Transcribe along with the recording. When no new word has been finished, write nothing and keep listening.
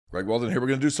Greg Weldon here. We're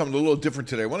going to do something a little different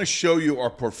today. I want to show you our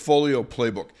portfolio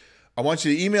playbook. I want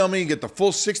you to email me and get the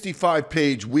full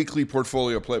 65-page weekly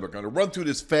portfolio playbook. I'm going to run through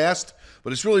this fast,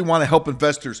 but it's really want to help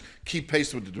investors keep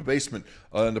pace with the debasement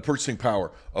and the purchasing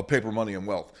power of paper money and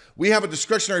wealth. We have a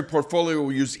discretionary portfolio.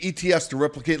 We use ETFs to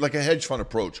replicate like a hedge fund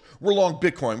approach. We're long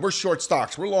Bitcoin. We're short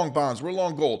stocks. We're long bonds. We're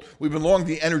long gold. We've been long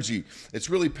the energy. It's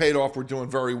really paid off. We're doing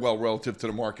very well relative to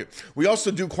the market. We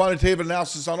also do quantitative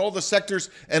analysis on all the sectors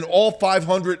and all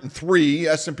 503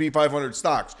 S&P 500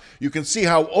 stocks. You can see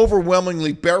how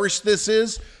overwhelmingly bearish this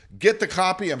is. Get the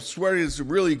copy. I'm swearing it's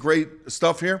really great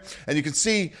stuff here. And you can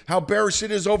see how bearish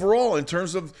it is overall in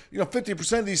terms of,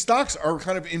 50% of these stocks are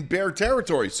kind of in bear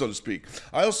territory, so to speak.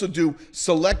 I also do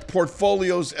select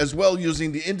portfolios as well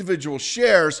using the individual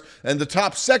shares and the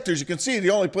top sectors. You can see the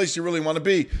only place you really want to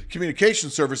be, communication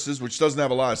services, which doesn't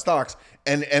have a lot of stocks,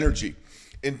 and energy.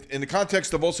 In the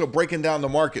context of also breaking down the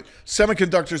market,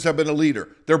 semiconductors have been a leader.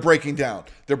 They're breaking down.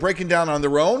 They're breaking down on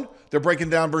their own. They're breaking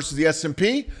down versus the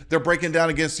S&P. They're breaking down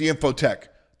against the infotech.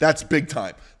 That's big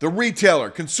time. The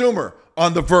retailer, consumer,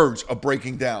 on the verge of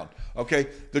breaking down. Okay,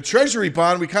 the treasury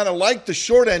bond, we kind of like the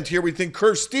short end here. We think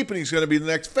curve steepening is going to be the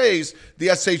next phase,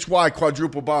 the SHY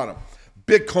quadruple bottom.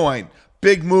 Bitcoin,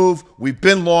 big move. We've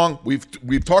been long.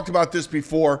 We've talked about this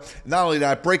before. Not only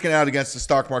that, breaking out against the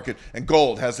stock market, and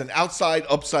gold has an outside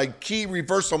upside key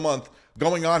reversal month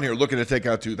going on here, looking to take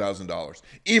out $2,000.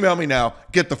 Email me now.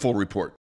 Get the full report.